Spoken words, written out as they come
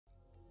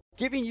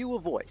giving you a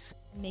voice,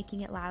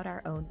 making it loud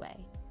our own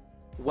way.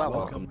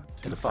 Welcome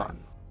to the fun.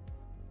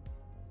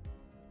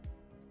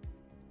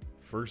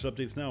 First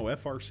Updates Now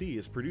FRC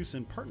is produced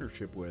in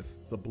partnership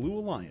with the Blue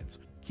Alliance.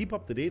 Keep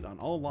up to date on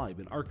all live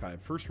and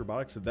archived First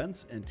Robotics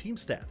events and team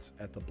stats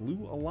at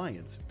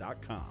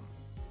thebluealliance.com.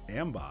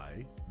 And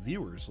by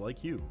viewers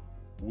like you.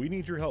 We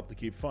need your help to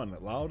keep fun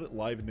loud,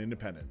 live, and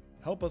independent.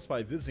 Help us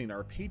by visiting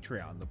our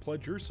Patreon to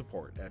pledge your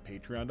support at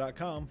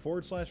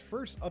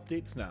patreon.com/First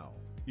Updates Now.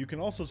 You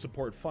can also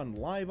support fun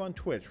live on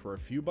Twitch for a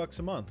few bucks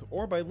a month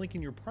or by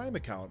linking your Prime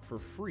account for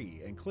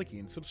free and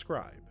clicking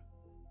subscribe.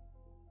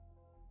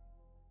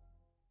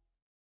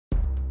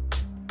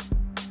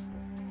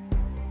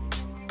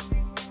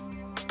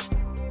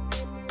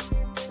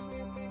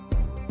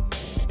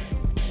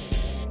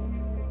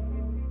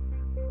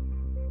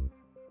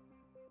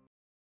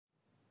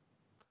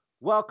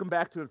 Welcome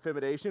back to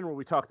InFiMidation, where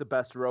we talk the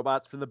best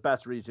robots from the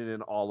best region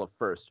in all of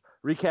First,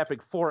 recapping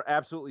 4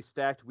 absolutely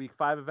stacked Week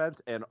 5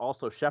 events and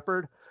also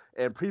Shepherd,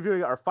 and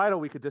previewing our final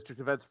week of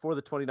district events for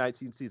the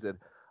 2019 season.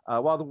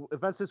 While the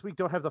events this week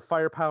don't have the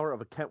firepower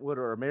of a Kentwood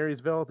or a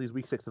Marysville, these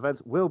Week 6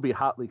 events will be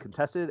hotly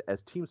contested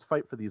as teams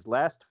fight for these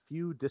last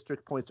few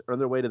district points to earn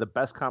their way to the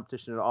best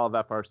competition in all of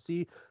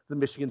FRC, the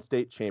Michigan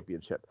State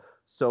Championship.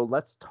 So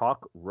let's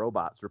talk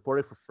robots.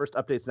 Reporting for First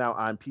Updates Now,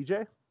 I'm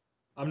PJ.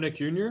 I'm Nick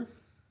Jr.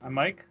 I'm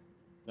Mike.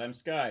 I'm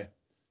Sky.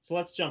 So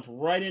let's jump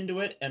right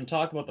into it and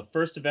talk about the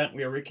first event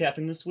we are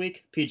recapping this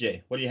week.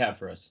 PJ, what do you have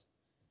for us?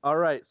 All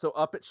right, so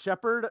up at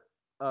Shepherd,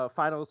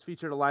 finals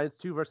featured Alliance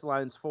 2 versus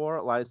Alliance 4.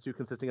 Alliance 2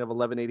 consisting of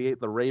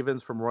 1188, the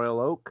Ravens from Royal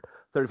Oak,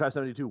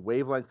 3572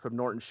 Wavelength from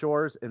Norton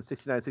Shores, and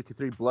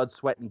 6963 Blood,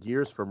 Sweat, and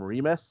Gears from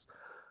Remus.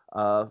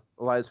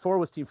 Alliance 4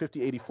 was Team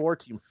 5084,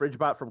 Team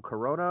Fridgebot from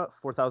Corona,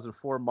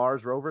 4004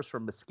 Mars Rovers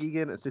from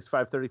Muskegon, and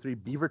 6533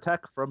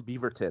 Beavertech from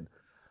Beaverton.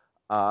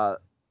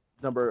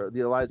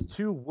 The Alliance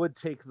 2 would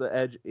take the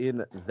edge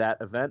in that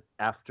event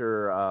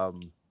after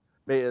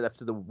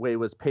the way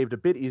was paved a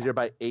bit easier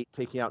by 8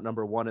 taking out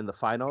number 1 in the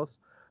finals.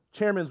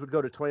 Chairmans would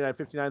go to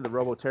 2959, the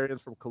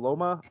Robotarians from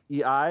Coloma.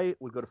 EI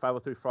would go to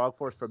 503 Frog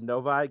Force from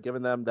Novi,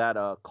 giving them that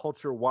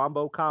culture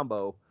wombo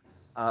combo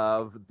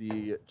of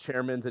the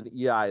Chairmans and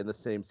EI in the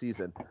same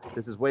season.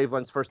 This is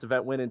Wavelength's first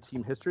event win in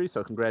team history,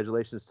 so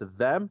congratulations to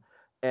them.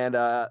 And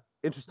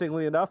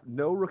interestingly enough,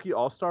 no rookie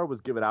all-star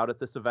was given out at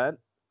this event.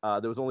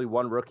 There was only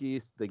one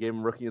rookie. They gave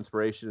him rookie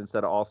inspiration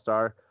instead of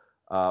all-star.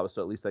 So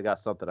at least I got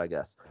something, I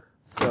guess.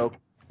 So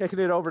kicking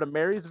it over to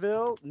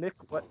Marysville. Nick,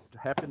 what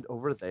happened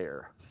over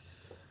there?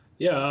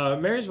 Yeah,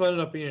 Marysville ended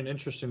up being an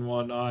interesting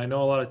one. I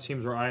know a lot of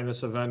teams were eyeing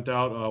this event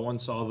out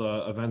once all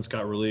the events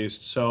got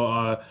released.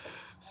 So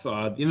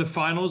in the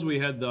finals, we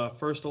had the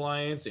First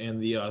Alliance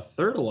and the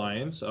Third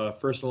Alliance.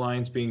 First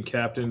Alliance being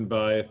captained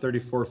by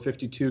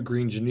 3452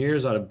 Green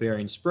Engineers out of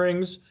Bering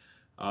Springs.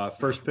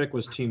 First pick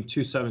was Team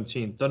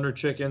 217 Thunder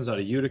Chickens out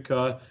of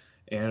Utica,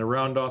 and to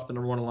round off the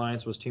number 1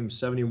 alliance was Team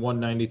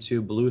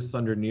 7192 Blue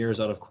Thunderneers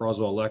out of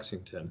Croswell,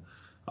 Lexington.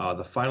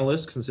 The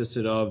finalists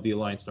consisted of the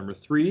alliance number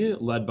 3,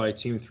 led by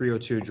Team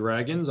 302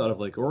 Dragons out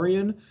of Lake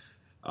Orion.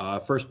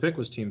 First pick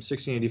was Team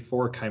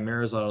 1684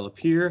 Chimeras out of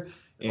Lapeer,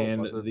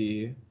 and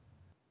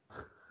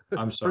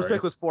I'm sorry. First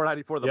pick was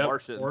 494 the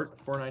Martians.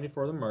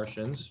 494 the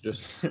Martians.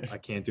 Just I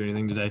can't do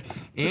anything today.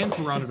 And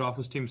to round it off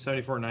was Team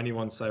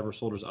 7491 Cyber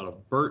Soldiers out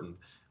of Burton.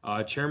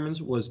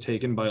 Chairman's was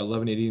taken by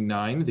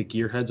 1189 the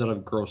Gearheads out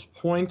of Grosse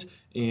Pointe,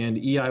 and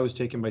EI was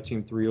taken by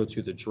Team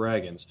 302 the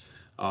Dragons.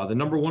 The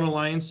number 1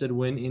 alliance did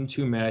win in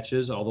 2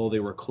 matches, although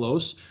they were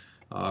close.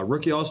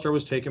 Rookie All-Star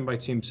was taken by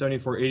Team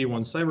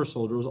 7481 Cyber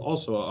Soldiers,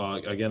 also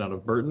again out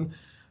of Burton.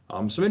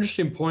 Some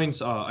interesting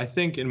points, I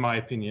think, in my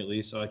opinion at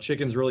least.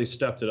 Chickens really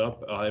stepped it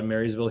up in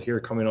Marysville here,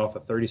 coming off a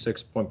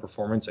 36-point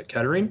performance at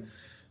Kettering.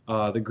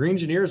 The Green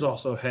Engineers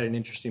also had an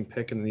interesting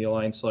pick in the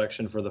alliance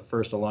selection for the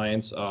First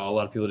Alliance. A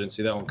lot of people didn't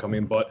see that one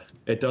coming, but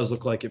it does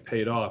look like it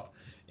paid off.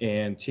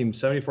 And Team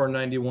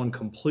 7491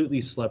 completely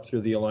slept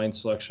through the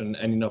alliance selection,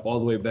 ending up all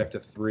the way back to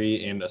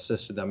 3 and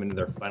assisted them into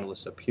their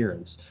finalist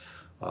appearance.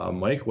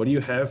 Mike, what do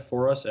you have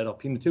for us at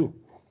Alpena 2?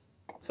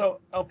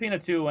 So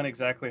Alpena 2 went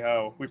exactly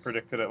how we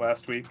predicted it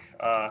last week.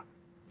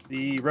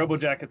 The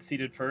Robojackets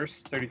seeded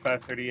first,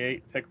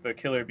 35-38, picked the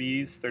Killer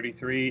Bees,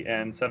 33,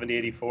 and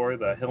 70-84,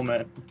 the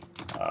Hillman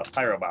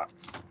Pyrobots.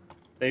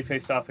 They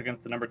faced off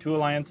against the number 2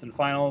 alliance in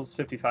finals,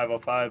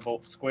 5505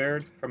 Volt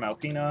Squared from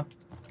Alpena,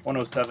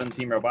 107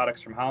 Team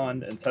Robotics from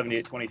Holland, and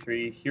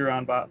 7823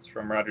 Huron Bots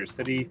from Rogers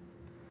City.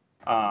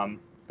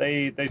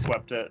 They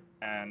swept it,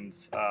 and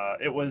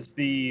it was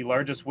the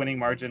largest winning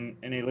margin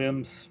in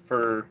elims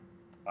for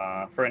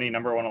any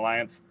number 1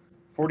 alliance,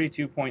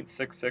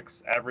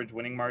 42.66 average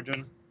winning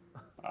margin,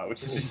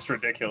 which is just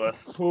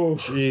ridiculous. Oh,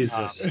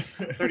 Jesus.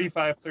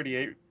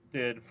 35-38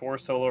 did 4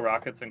 solo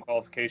rockets in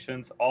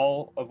qualifications,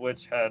 all of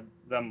which had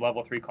them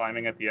level 3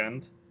 climbing at the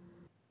end.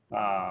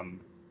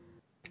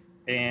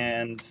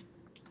 And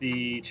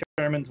the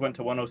chairmans went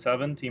to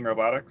 107, Team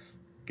Robotics,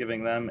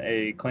 giving them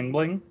a Kling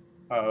Bling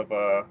of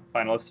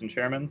finalists and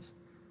chairmans.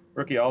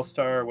 Rookie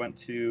All-Star went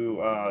to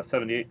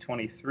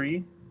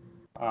 78-23,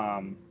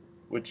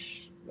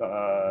 which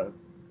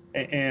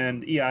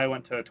And EI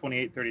went to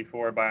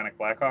 28-34 Bionic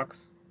Blackhawks,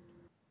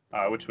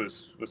 which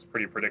was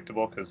pretty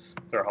predictable because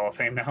they're Hall of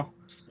Fame now.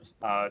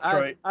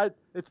 Troy,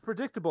 it's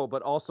predictable,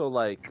 but also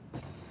like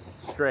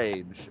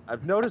strange.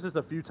 I've noticed this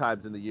a few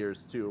times in the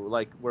years too,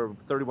 like where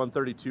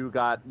 31-32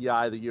 got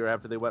EI the year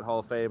after they went Hall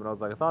of Fame, and I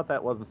was like, I thought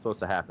that wasn't supposed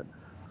to happen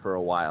for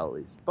a while at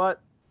least, but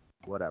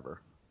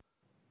whatever.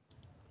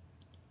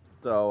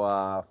 So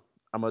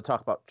I'm going to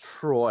talk about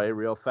Troy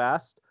real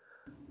fast.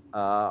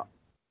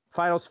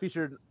 Finals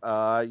featured,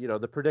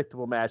 the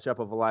predictable matchup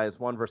of Alliance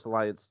 1 versus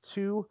Alliance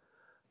 2.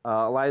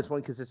 Alliance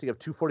 1 consisting of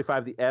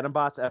 245 the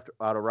Atombots out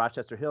of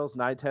Rochester Hills,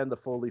 910 the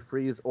Foley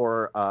Freeze,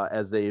 or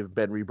as they've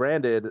been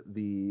rebranded,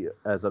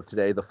 as of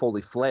today, the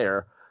Foley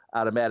Flare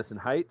out of Madison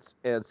Heights,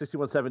 and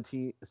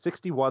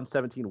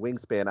 6117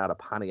 Wingspan out of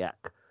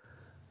Pontiac.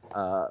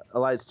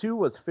 Alliance 2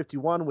 was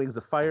 51 Wings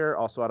of Fire,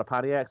 also out of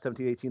Pontiac,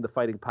 1718 the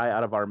Fighting Pie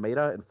out of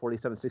Armada, and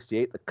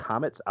 4768 the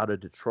Comets out of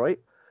Detroit.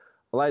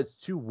 Alliance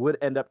 2 would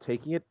end up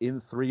taking it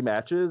in 3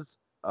 matches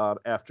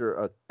after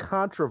a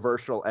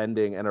controversial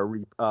ending, and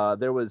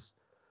there was,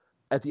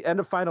 at the end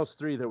of Finals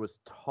 3, there was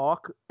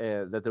talk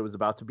that there was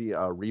about to be a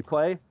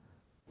replay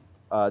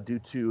due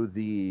to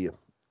the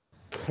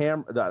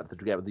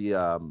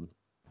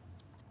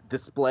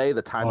display,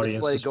 the time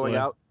display going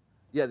out.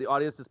 Yeah, the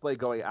audience display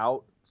going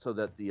out so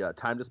that the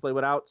time display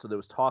went out. So there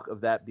was talk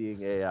of that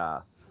being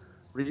a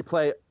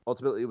replay.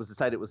 Ultimately, it was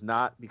decided it was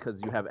not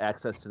because you have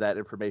access to that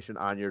information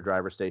on your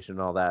driver station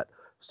and all that.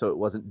 So it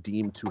wasn't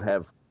deemed to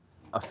have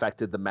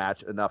affected the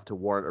match enough to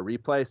warrant a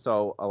replay.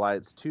 So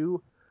Alliance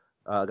 2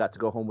 got to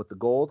go home with the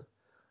gold.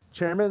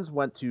 Chairmans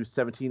went to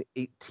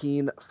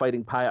 1718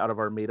 Fighting Pie out of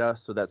Armada.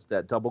 So that's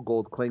that double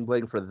gold cling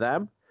bling for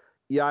them.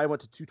 EI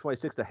went to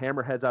 226 the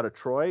Hammerheads out of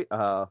Troy.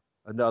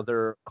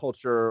 Another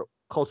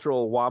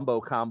cultural wombo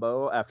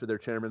combo after their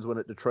chairman's win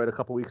at Detroit a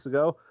couple weeks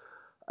ago.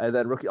 And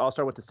then Rookie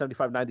All-Star went to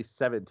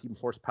 7597 Team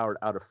Horsepowered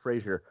out of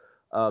Fraser.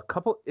 A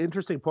couple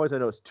interesting points I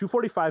noticed.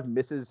 245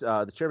 misses.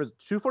 The chairman's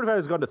 245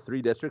 has gone to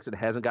 3 districts and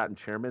hasn't gotten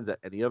chairmans at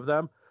any of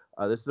them.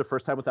 This is the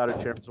first time without a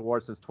chairman's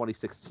award since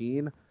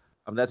 2016.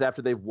 That's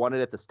after they've won it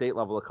at the state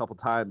level a couple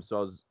times. So I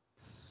was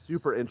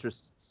super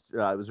interested.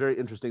 It was very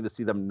interesting to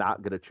see them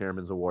not get a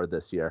chairman's award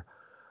this year.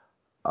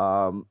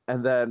 And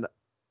then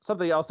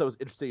something else that was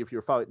interesting if you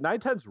were following,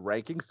 910's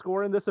ranking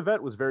score in this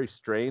event was very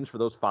strange for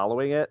those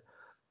following it.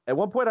 At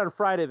one point on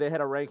Friday, they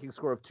had a ranking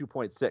score of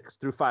 2.6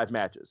 through 5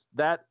 matches.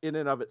 That in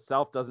and of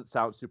itself doesn't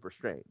sound super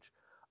strange.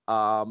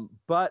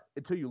 But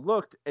until you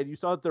looked and you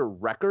saw that their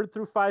record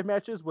through 5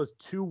 matches was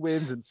 2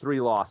 wins and 3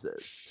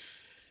 losses.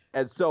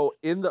 And so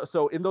in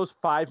those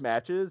 5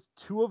 matches,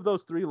 2 of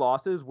those 3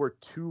 losses were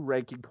 2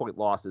 ranking point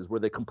losses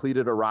where they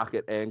completed a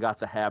rocket and got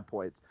the HAB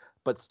points,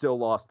 but still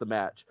lost the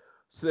match.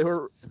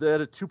 So they had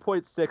a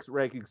 2.6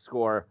 ranking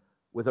score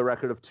with a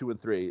record of 2 and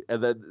 3,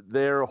 and then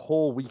their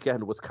whole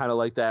weekend was kind of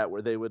like that,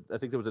 where I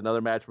think there was another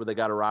match where they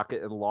got a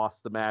rocket and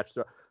lost the match.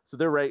 So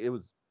it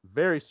was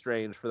very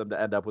strange for them to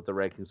end up with the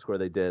ranking score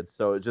they did.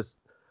 So it just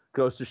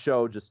goes to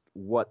show just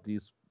what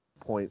these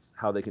points,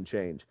 how they can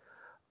change.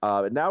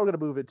 And now we're going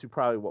to move into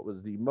probably what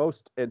was the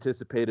most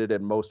anticipated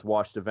and most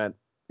watched event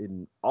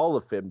in all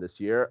of FIM this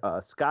year.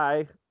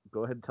 Sky,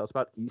 go ahead and tell us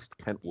about East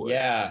Kentwood.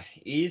 Yeah,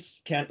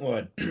 East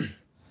Kentwood.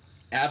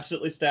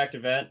 Absolutely stacked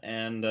event,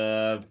 and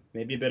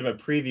maybe a bit of a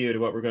preview to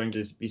what we're going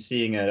to be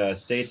seeing at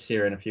States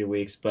here in a few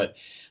weeks. But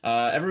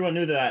everyone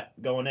knew that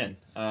going in.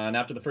 And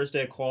after the first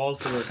day of quals,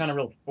 there were kind of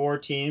real 4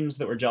 teams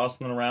that were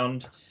jostling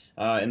around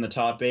in the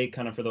top 8,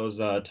 kind of for those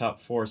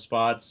top 4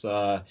 spots.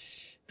 54-60,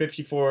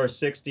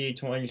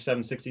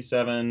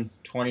 27-67,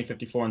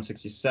 20-54, and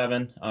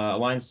 67.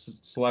 Alliance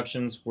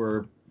selections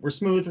were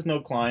smooth with no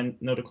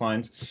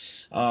declines.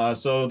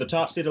 So the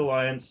top seed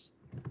Alliance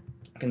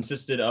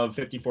consisted of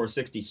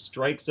 54-60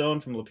 Strike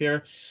Zone from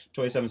Lapeer,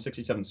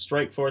 27-67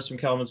 Strike Force from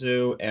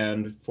Kalamazoo,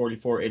 and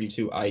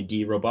 44-82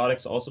 ID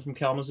Robotics, also from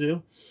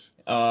Kalamazoo.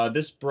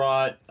 This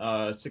brought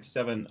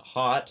 67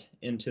 Hot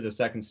into the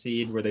second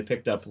seed, where they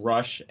picked up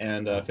Rush,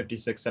 and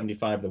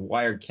 56-75 the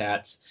Wired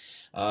Cats.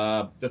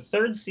 The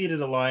third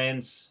seeded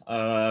Alliance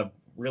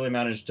really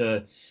managed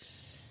to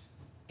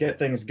get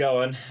things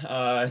going,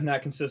 and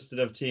that consisted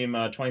of Team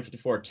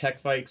 2054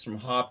 Tech Vikes from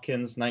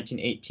Hopkins,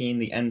 1918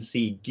 the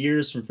NC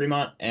Gears from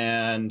Fremont,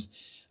 and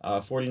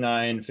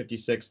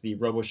 4956 the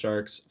Robo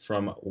Sharks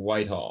from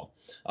Whitehall.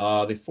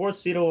 The 4th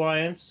seed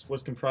alliance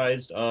was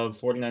comprised of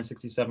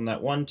 4967 that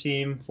one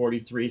team,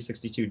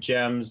 4362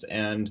 Gems,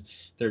 and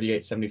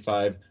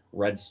 3875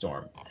 Red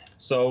Storm.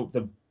 So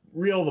the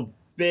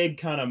big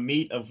kind of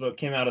meat of what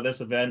came out of this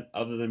event,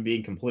 other than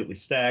being completely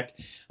stacked,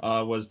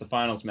 was the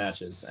finals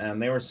matches, and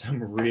they were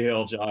some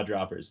real jaw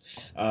droppers.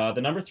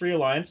 The number 3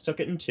 alliance took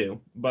it in 2,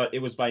 but it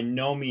was by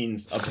no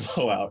means a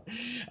blowout.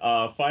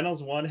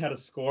 Finals 1 had a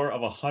score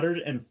of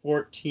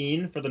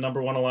 114 for the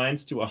number 1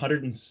 alliance to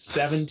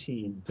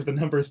 117 to the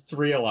number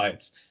 3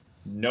 alliance.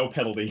 No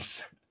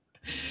penalties.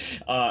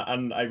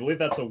 And I believe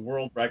that's a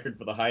world record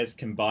for the highest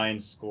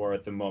combined score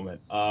at the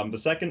moment. The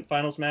second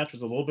finals match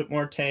was a little bit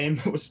more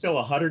tame. It was still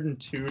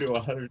 102 to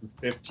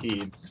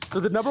 115. So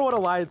the number one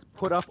alliance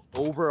put up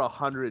over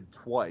 100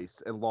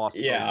 twice and lost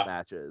Yeah. both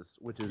matches,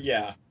 which is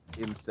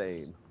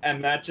insane.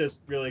 And that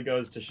just really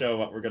goes to show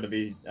what we're going to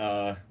be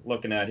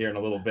looking at here in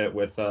a little bit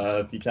with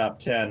the top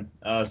 10.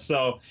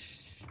 So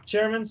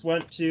Chairman's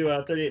went to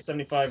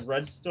 3875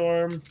 Red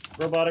Storm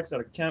Robotics out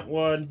of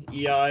Kentwood.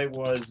 EI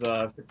was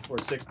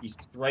 5460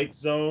 Strike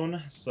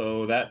Zone,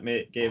 so that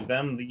gave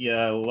them the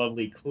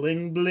lovely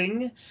Kling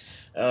Bling.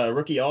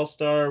 Rookie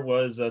All-Star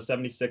was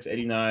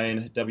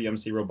 7689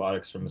 WMC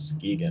Robotics from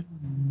Muskegon.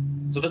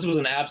 So this was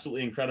an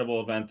absolutely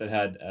incredible event that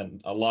had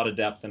a lot of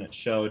depth, and it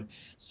showed.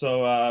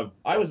 So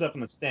I was up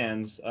in the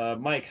stands.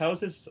 Mike, how's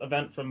this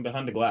event from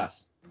behind the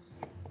glass?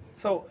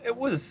 So it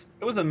was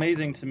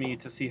amazing to me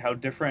to see how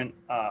different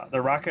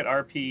the Rocket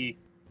RP,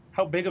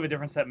 how big of a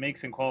difference that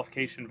makes in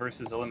qualification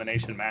versus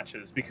elimination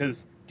matches,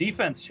 because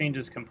defense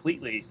changes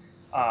completely.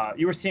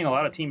 You were seeing a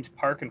lot of teams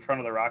park in front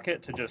of the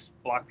Rocket to just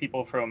block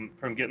people from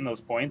getting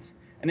those points,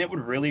 and it would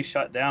really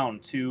shut down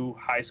two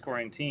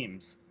high-scoring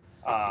teams.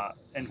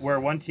 And where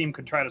one team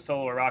could try to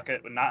solo a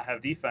Rocket and not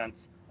have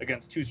defense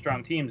against two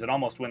strong teams and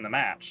almost win the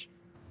match.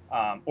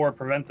 Or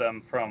prevent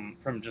them from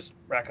just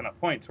racking up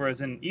points.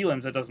 Whereas in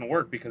elims, it doesn't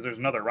work because there's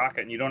another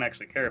Rocket and you don't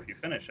actually care if you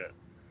finish it.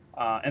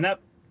 And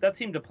that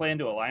seemed to play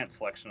into alliance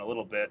selection a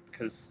little bit,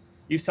 because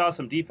you saw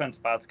some defense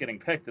spots getting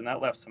picked, and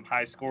that left some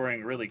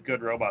high-scoring, really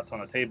good robots on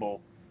the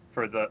table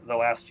for the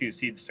last few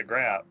seeds to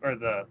grab, or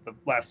the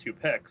last few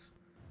picks.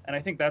 And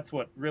I think that's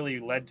what really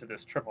led to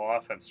this triple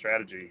offense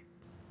strategy.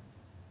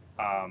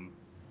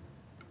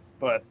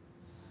 But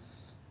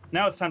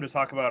now it's time to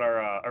talk about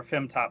our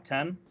FIM top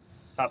 10.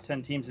 Top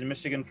 10 teams in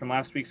Michigan from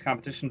last week's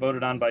competition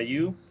voted on by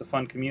you, the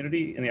fun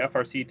community, in the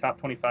FRC top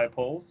 25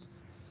 polls.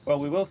 While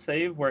we will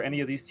save where any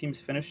of these teams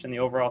finished in the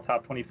overall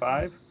top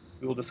 25,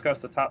 we will discuss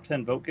the top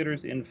 10 vote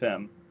getters in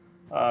FIM.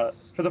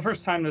 For the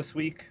first time this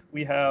week,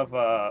 we have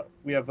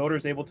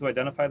voters able to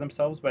identify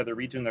themselves by the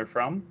region they're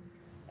from.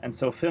 And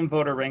so FIM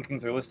voter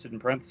rankings are listed in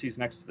parentheses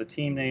next to the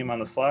team name on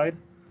the slide.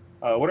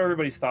 What are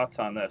everybody's thoughts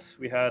on this?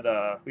 We had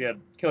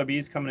Killer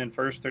Bees coming in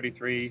first,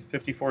 33,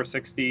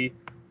 5460,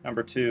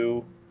 number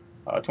 2.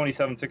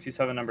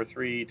 2767, number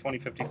 3,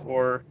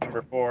 2054,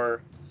 number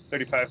 4,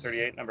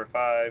 3538, number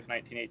 5,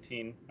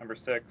 1918, number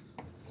 6,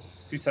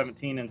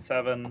 217 and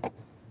 7,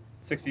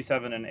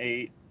 67 and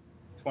 8,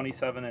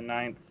 27 and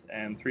 9th,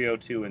 and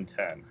 302 and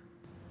 10.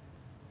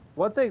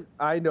 One thing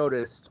I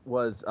noticed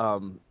was,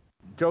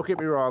 don't get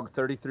me wrong,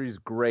 33 is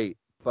great,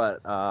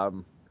 but I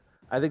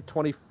think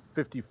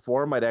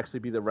 2054 might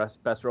actually be the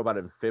best robot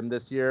in FIM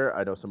this year.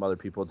 I know some other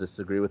people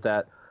disagree with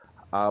that.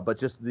 But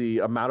just the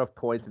amount of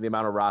points and the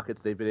amount of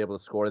rockets they've been able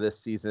to score this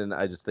season,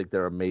 I just think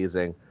they're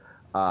amazing.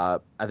 I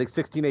think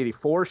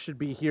 1684 should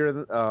be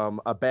here.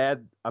 A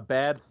bad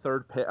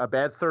third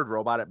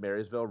robot at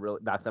Marysville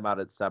really knocked them out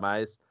at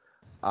semis.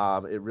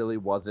 It really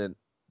wasn't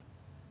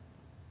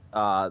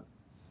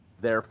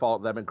their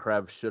fault. Them and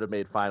Krev should have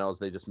made finals.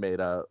 They just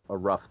made a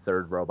rough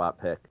third robot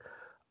pick.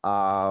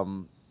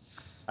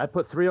 I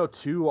put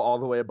 302 all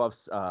the way above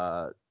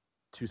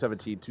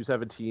 217.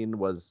 217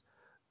 was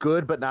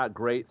good, but not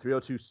great.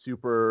 302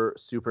 super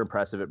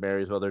impressive at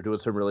Marysville. They're doing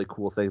some really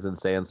cool things in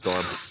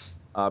Sandstorm,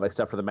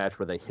 except for the match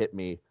where they hit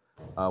me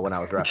when I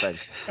was reffing.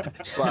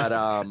 But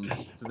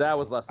so that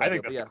was less. I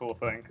think that's a cool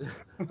thing.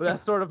 But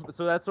that's sort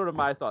of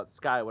my thoughts.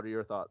 Sky, what are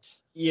your thoughts?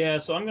 Yeah,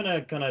 so I'm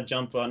gonna kind of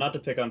jump, not to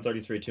pick on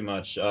 33 too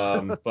much,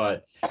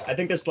 but I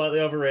think they're slightly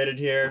overrated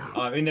here.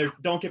 I mean,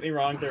 don't get me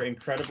wrong, they're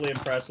incredibly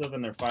impressive,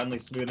 and they're finally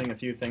smoothing a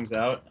few things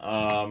out,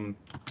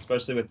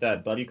 especially with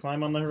that buddy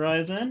climb on the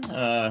horizon.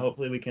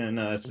 Hopefully we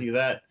can see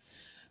that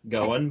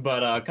going.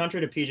 But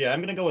contrary to PJ, I'm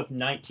gonna go with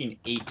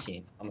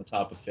 1918 on the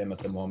top of FIM at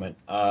the moment.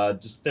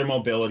 Just their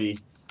mobility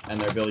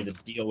and their ability to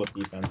deal with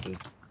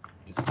defenses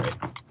is great.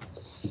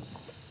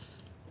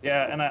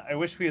 Yeah, and I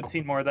wish we had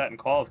seen more of that in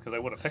quals, because I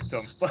would have picked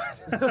them.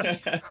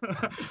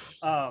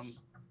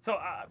 So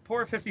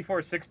poor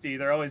 5460,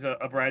 they're always a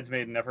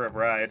bridesmaid and never a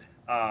bride.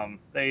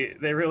 They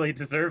really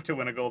deserve to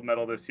win a gold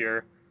medal this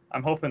year.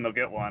 I'm hoping they'll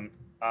get one.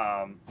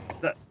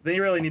 They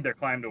really need their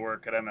climb to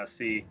work at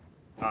MSC,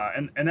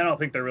 and I don't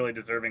think they're really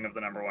deserving of the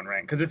 #1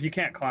 rank. Because if you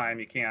can't climb,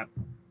 you can't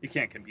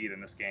compete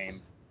in this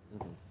game.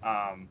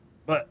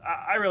 But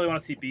I really want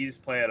to see Bees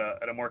play at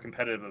a more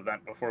competitive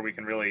event before we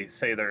can really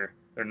say they're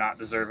not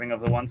deserving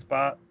of the one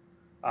spot.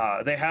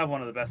 They have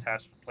one of the best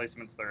hatch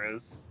placements there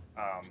is.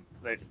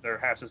 Their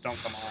hatches don't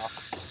come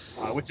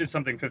off, which is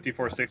something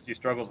 5460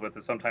 struggles with,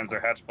 is sometimes their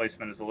hatch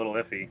placement is a little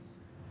iffy.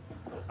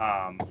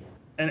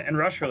 And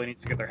Rush really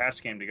needs to get their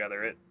hatch game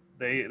together.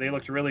 They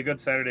looked really good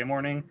Saturday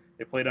morning.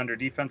 They played under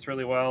defense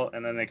really well,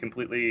 and then they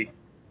completely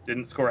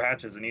didn't score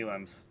hatches in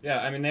elims. Yeah,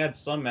 I mean, they had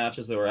some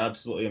matches that were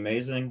absolutely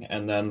amazing,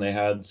 and then they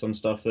had some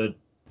stuff that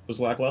was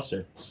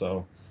lackluster.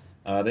 So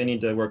they need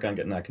to work on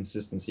getting that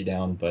consistency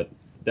down, but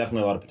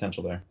definitely a lot of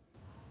potential there.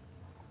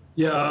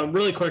 Yeah,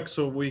 really quick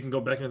so we can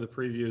go back into the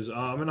previews.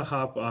 I'm going to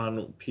hop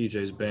on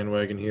PJ's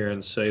bandwagon here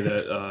and say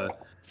that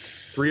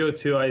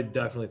 302 I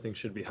definitely think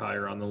should be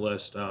higher on the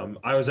list.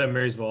 I was at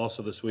Marysville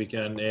also this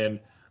weekend, and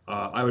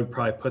I would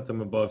probably put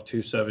them above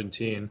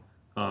 217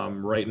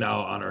 right now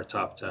on our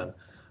top 10.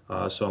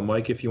 So,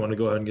 Mike, if you want to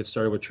go ahead and get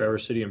started with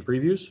Traverse City and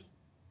previews.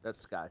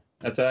 That's Sky.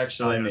 That's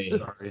actually me.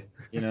 Sorry.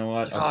 You know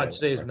what? God, Okay,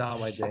 today's not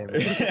my day,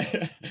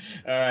 man.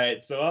 All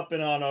right, so up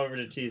and on over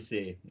to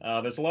TC.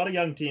 There's a lot of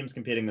young teams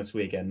competing this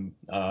weekend,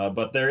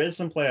 but there is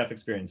some playoff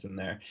experience in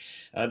there.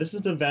 This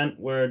is an event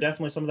where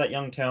definitely some of that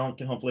young talent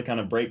can hopefully kind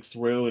of break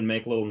through and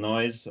make a little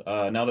noise.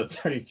 Now that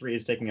 33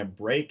 is taking a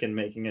break and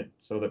making it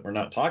so that we're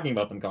not talking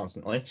about them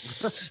constantly.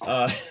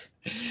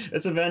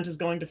 This event is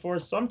going to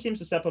force some teams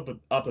to step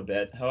up a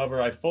bit.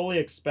 However, I fully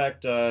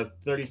expect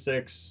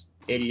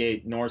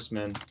 3688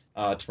 Norsemen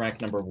to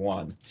rank number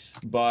 1.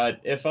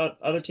 But if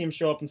other teams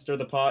show up and stir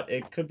the pot,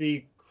 it could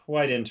be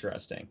quite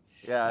interesting.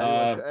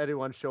 Yeah,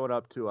 anyone showing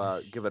up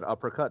to give an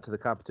uppercut to the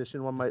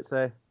competition, one might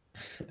say.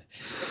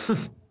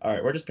 All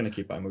right, we're just going to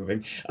keep on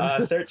moving.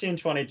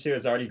 1322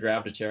 has already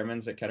grabbed a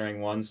chairman's at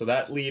Kettering 1, so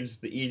that leaves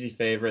the easy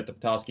favorite, the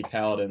Petoskey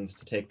Paladins,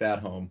 to take that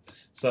home.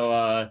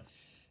 So,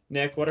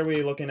 Nick, what are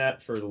we looking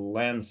at for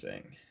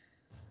Lansing?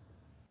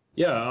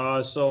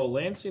 Yeah, so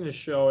Lansing is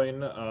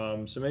showing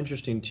some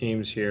interesting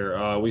teams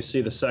here. We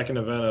see the second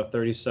event of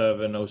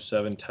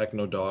 3707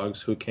 Techno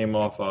Dogs, who came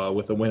off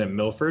with a win in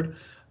Milford.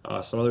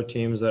 Some other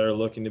teams that are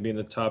looking to be in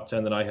the top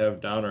 10 that I have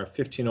down are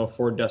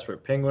 1504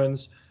 Desperate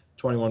Penguins,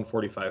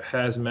 2145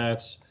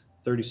 Hazmats,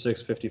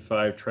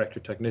 3655 Tractor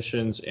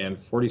Technicians, and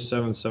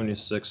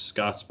 4776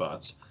 Scott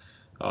Spots.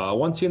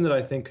 One team that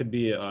I think could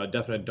be a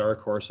definite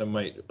dark horse, I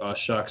might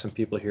shock some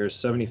people here, is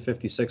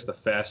 7056, the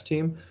Fast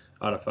Team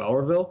out of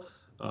Fowlerville.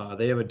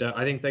 They have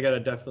I think they got a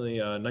definitely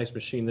nice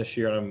machine this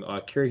year, and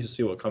I'm curious to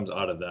see what comes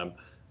out of them.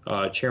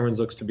 Chairman's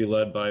looks to be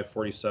led by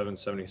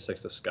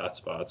 4776, the Scott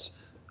Spots.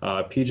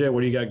 PJ,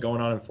 what do you got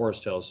going on in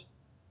Forest Hills?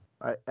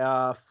 All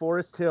right,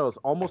 Forest Hills,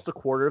 almost a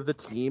quarter of the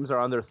teams are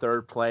on their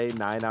third play.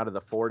 9 out of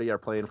the 40 are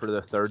playing for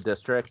their third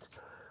district.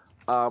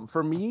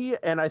 For me,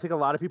 and I think a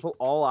lot of people,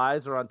 all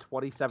eyes are on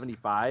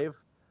 2075.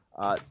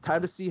 It's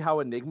time to see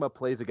how Enigma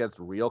plays against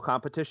real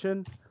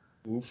competition.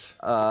 Oof.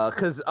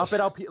 Because up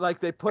at LP, like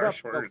they put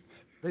Harsh up,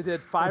 words. they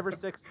did 5 or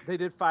 6. They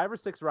did 5 or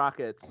 6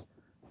 rockets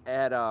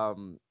at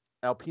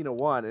Alpena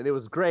 1, and it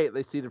was great.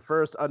 They seeded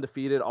first,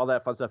 undefeated, all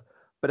that fun stuff.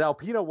 But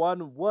Alpena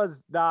 1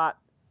 was not,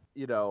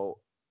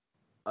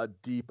 a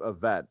deep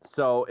event.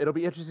 So it'll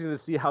be interesting to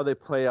see how they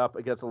play up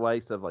against the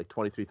likes of like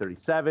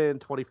 2337,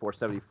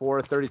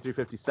 2474,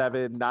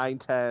 3357,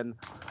 910,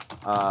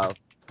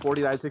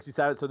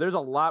 4967. So there's a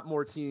lot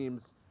more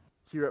teams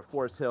here at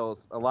Forest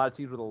Hills, a lot of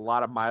teams with a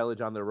lot of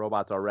mileage on their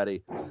robots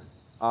already.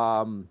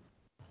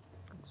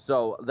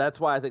 So that's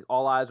why I think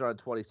all eyes are on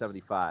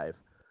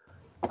 2075.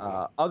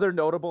 Other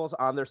notables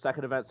on their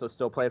second event, so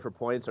still playing for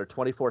points, are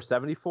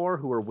 2474,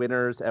 who were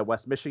winners at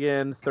West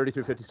Michigan,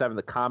 3357,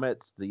 the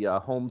Comets, the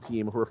home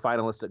team, who were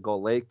finalists at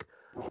Gull Lake,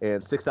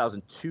 and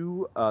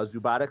 6002,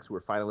 Robotics, who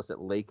were finalists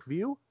at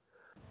Lakeview.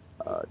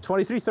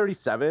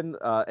 2337,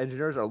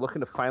 engineers are looking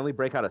to finally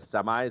break out of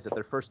semis. At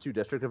their first 2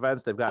 district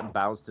events, they've gotten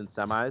bounced in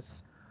semis.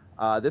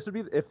 This would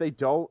be, if they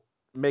don't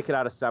make it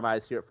out of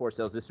semis here at Forest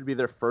Hills, this would be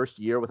their first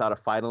year without a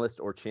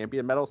finalist or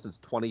champion medal since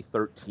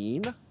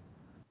 2013.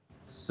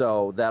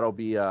 So that'll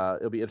be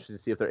it'll be interesting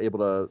to see if they're able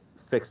to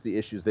fix the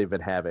issues they've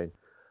been having.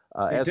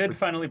 They did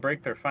finally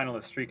break their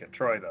finalist streak at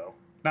Troy, though.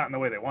 Not in the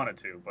way they wanted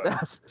to,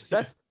 but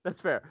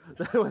that's fair.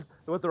 They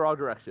went the wrong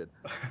direction.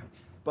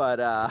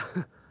 But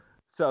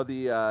so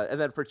and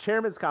then for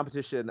chairman's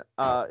competition,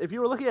 if you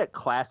were looking at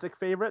classic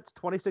favorites,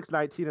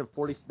 2619 and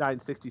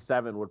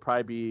 4967 would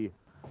probably be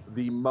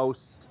the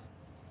most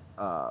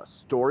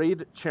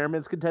storied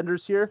chairman's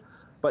contenders here.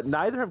 But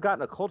neither have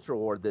gotten a culture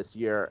award this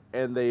year,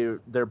 and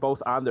they're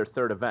both on their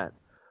third event.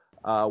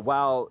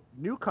 While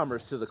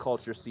newcomers to the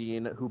culture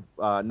scene, who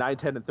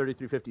 910 and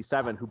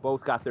 3357, who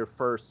both got their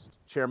first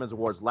chairman's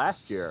awards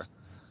last year,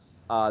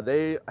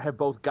 they have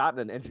both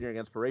gotten an engineering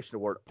inspiration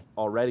award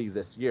already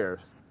this year.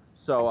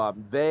 So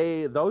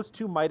those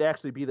two might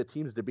actually be the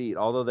teams to beat.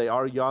 Although they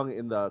are young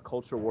in the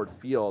culture award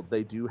field,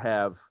 they've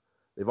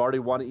already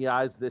won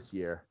EIs this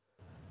year,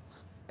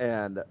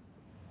 and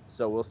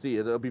so we'll see.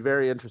 It'll be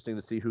very interesting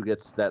to see who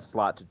gets that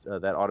slot,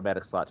 that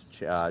automatic slot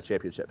to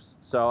championships.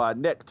 So,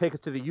 Nick, take us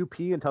to the UP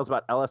and tell us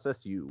about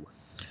LSSU.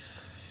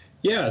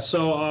 Yeah,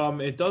 so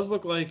it does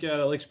look like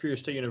at Lake Superior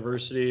State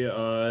University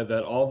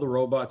that all the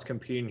robots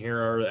competing here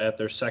are at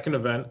their second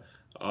event.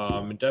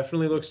 It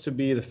definitely looks to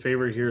be the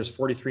favorite here is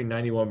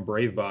 4391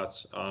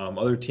 Bravebots.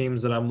 Other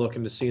teams that I'm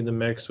looking to see in the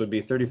mix would be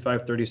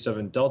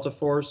 3537 Delta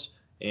Force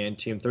and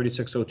Team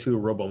 3602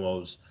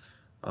 Robomos.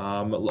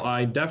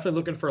 I'm definitely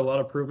looking for a lot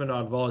of improvement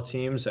on Vola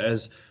teams,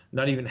 as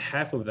not even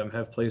half of them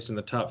have placed in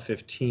the top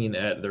 15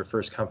 at their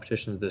first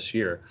competitions this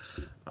year.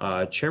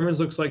 Chairman's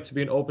looks like to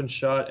be an open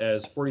shot,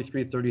 as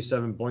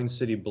 4337 Boyne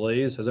City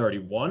Blaze has already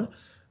won.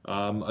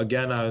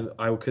 Again,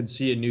 I could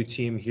see a new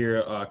team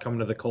here coming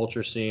to the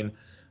culture scene.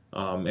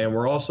 And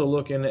we're also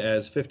looking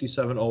as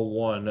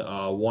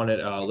 5701 won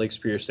at Lake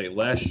Superior State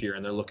last year,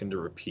 and they're looking to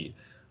repeat.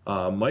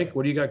 Mike,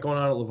 what do you got going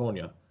on at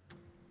Livonia?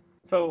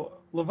 So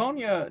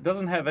Livonia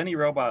doesn't have any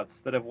robots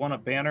that have won a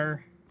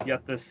banner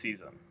yet this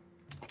season.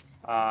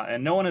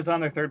 And no one is on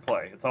their third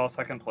play. It's all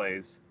second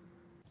plays.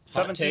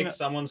 Hot take,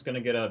 someone's going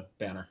to get a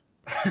banner.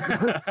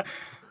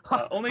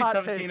 Only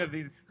Hot 17 take. of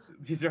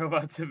these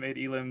robots have made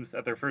elims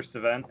at their first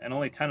event, and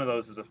only 10 of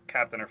those is a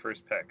captain or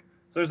first pick.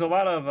 So there's a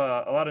lot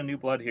of new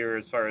blood here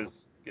as far as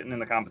getting in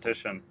the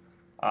competition.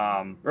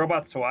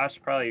 Robots to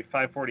watch, probably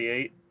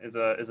 548 is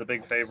a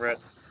big favorite.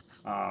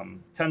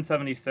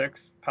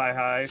 1076 Pie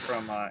High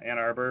from Ann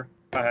Arbor,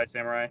 Pie High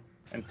Samurai,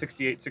 and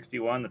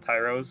 6861 the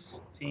Tyros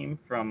team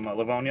from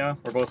Livonia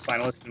were both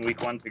finalists in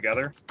week 1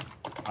 together.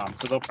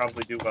 So they'll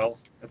probably do well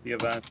at the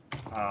event.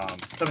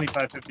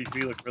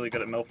 7553 looked really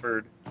good at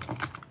Milford.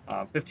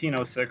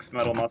 1506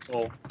 Metal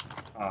Muscle,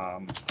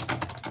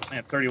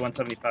 and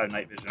 3175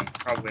 Night Vision,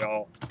 probably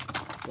all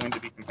going to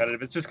be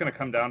competitive. It's just going to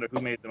come down to who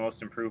made the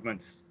most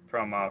improvements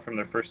from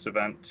their first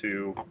event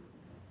to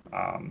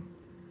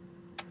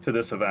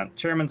this event.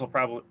 Chairman's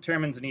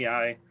and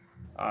EI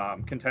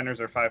contenders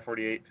are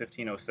 548,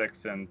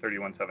 1506, and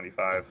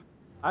 3175.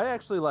 I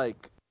actually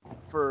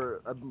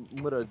I'm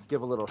gonna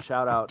give a little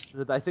shout out.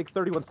 I think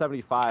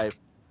 3175.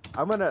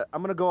 I'm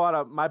gonna go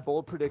on my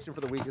bold prediction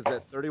for the week is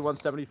that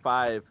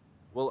 3175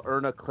 will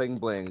earn a Kling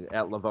Bling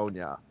at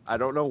Livonia. I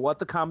don't know what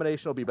the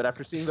combination will be, but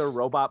after seeing their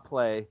robot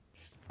play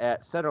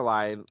at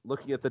Centerline,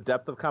 looking at the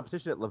depth of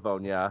competition at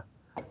Livonia,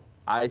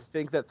 I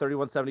think that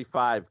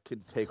 3175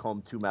 could take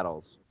home 2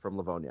 medals from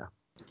Livonia.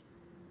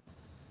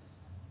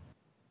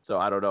 So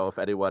I don't know if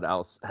anyone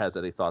else has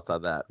any thoughts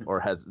on that or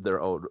has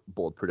their own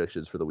bold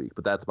predictions for the week,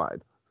 but that's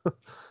mine.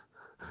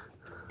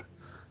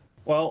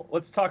 Well,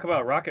 let's talk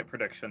about rocket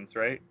predictions,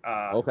 right?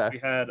 Okay. We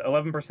had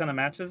 11% of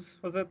matches,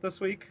 was it, this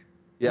week?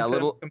 Yeah,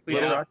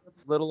 Completed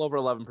rockets? little over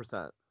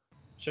 11%.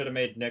 Should have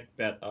made Nick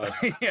bet us.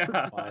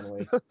 Yeah.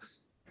 Finally.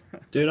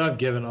 Dude, I've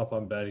given up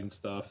on betting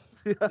stuff.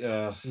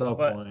 Yeah. No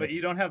point. But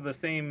you don't have the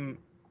same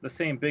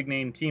big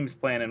name teams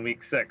playing in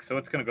week 6, so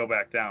it's going to go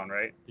back down,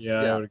 right?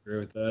 Yeah, Yeah. I would agree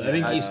with that. I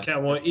think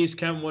Yeah. East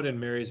Kentwood and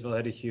Marysville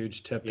had a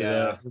huge tip to Yeah,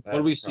 that. What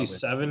did we see? probably.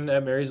 7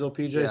 at Marysville,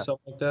 PJ, Yeah.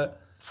 something like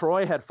that.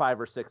 Troy had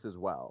 5 or 6 as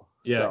well.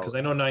 Yeah, So, because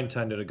I know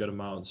 9-10 did a good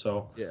amount.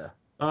 So yeah.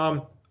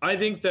 I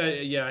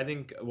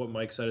think what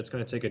Mike said, it's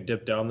going to take a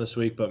dip down this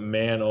week. But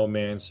man, oh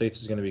man,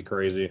 States is going to be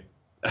crazy.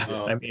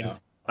 Oh, I mean, yeah.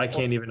 I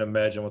can't even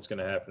imagine what's going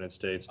to happen at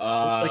States.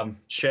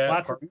 Chad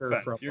Lots of Parker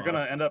defense. from You're going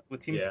to end up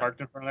with teams yeah. parked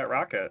in front of that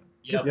rocket.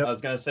 Yep, I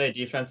was gonna say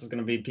defense is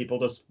gonna be people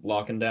just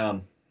locking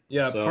down.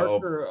 Yeah, So-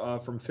 Parker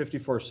from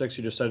 54-6,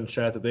 you just said in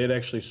chat that they had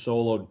actually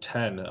soloed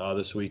 10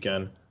 this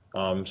weekend.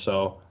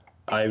 So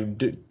I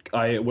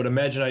would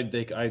imagine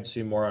I'd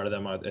see more out of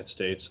them at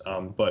States.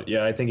 But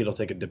yeah, I think it'll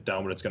take a dip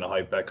down, but it's going to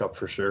hype back up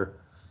for sure.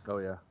 Oh,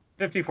 yeah.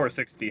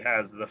 5460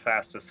 has the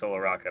fastest solo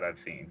rocket I've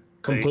seen.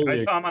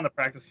 Completely. I saw them on the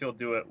practice field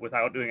do it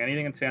without doing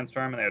anything in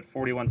Sandstorm, and they had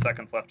 41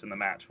 seconds left in the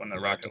match when the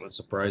rocket Doesn't was.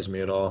 surprise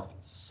me at all.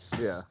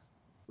 Yeah.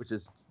 Which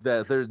is,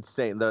 they're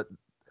insane.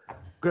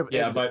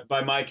 Yeah,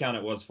 by my count,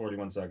 it was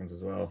 41 seconds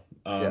as well.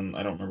 I don't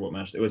remember what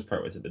match. It was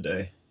partway through the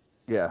day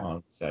Yeah.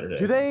 on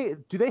Saturday.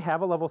 Do they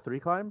have a level 3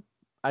 climb?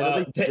 I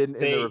know they didn't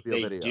in the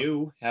reveal video. They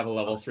do have a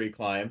level 3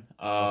 climb.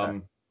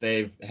 Okay.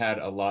 They've had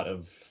a lot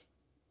of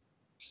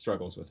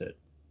struggles with it.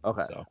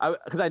 Okay. So.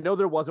 Because I know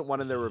there wasn't one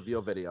in their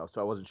reveal video,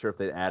 so I wasn't sure if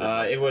they added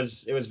one. It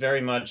was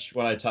very much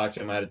when I talked to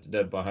him. I had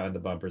to behind the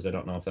bumpers. I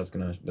don't know if that's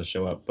gonna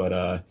show up,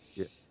 but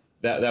Yeah.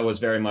 that was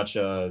very much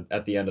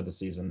at the end of the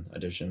season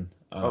edition.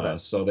 Okay.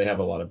 So they have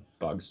a lot of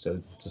bugs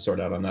to sort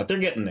out on that. They're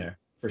getting there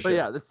for sure. But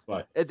yeah,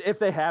 but if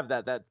they have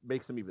that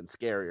makes them even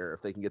scarier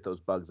if they can get those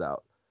bugs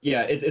out.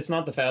 yeah, it's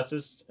not the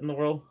fastest in the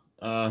world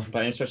by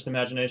any stretch of the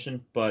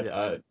imagination,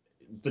 but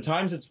the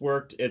times it's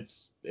worked,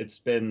 it's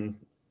been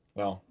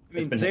well. I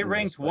mean, they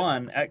ranked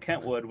 1 at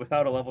Kentwood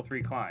without a level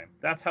 3 climb.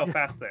 That's how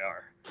fast they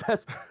are.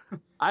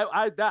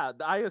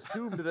 I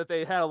assumed that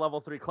they had a level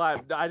 3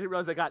 climb. I didn't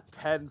realize they got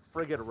 10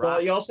 friggin' rocks.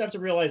 Well, you also have to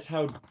realize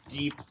how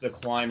deep the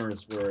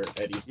climbers were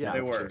at East. Yeah,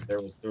 they were. There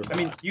was I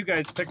mean, you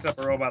guys picked up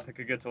a robot that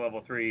could get to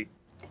level 3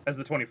 as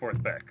the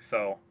 24th pick,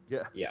 so.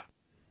 Yeah.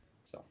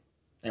 So,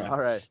 anyway. All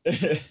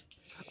right.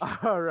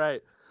 All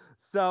right.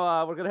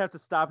 So we're going to have to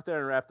stop there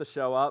and wrap the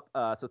show up.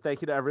 So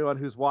thank you to everyone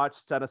who's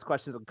watched, sent us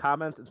questions and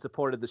comments, and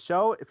supported the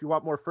show. If you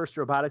want more First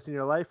Robotics in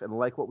your life and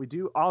like what we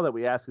do, all that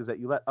we ask is that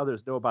you let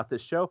others know about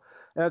this show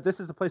and that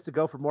this is the place to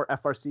go for more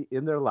FRC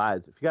in their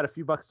lives. If you got a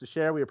few bucks to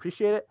share, we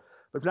appreciate it.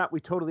 But if not, we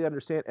totally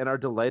understand and are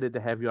delighted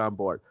to have you on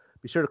board.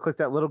 Be sure to click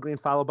that little green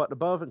follow button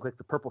above and click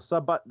the purple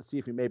sub button to see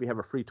if you maybe have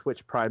a free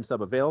Twitch Prime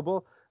sub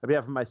available. On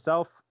behalf of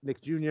myself, Nick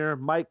Jr.,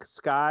 Mike,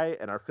 Sky,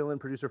 and our fill-in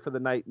producer for the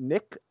night,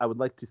 Nick, I would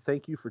like to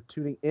thank you for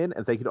tuning in,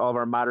 and thank you to all of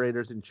our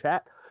moderators in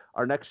chat.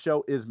 Our next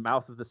show is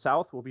Mouth of the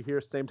South. We'll be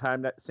here same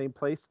time, same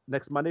place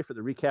next Monday for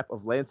the recap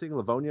of Lansing,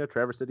 Livonia,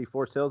 Traverse City,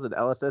 Forest Hills, and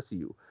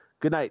LSSU.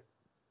 Good night.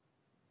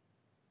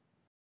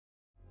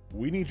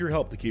 We need your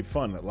help to keep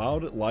fun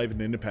loud, live,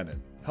 and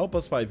independent. Help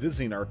us by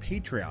visiting our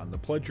Patreon to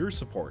pledge your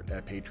support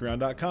at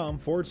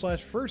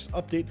patreon.com/first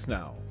updates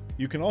now.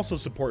 You can also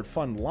support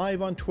Fun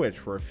live on Twitch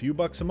for a few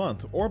bucks a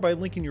month or by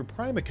linking your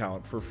Prime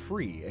account for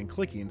free and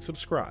clicking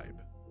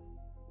subscribe.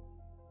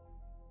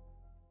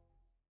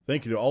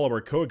 Thank you to all of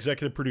our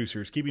co-executive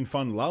producers keeping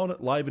Fun loud,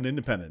 live, and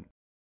independent.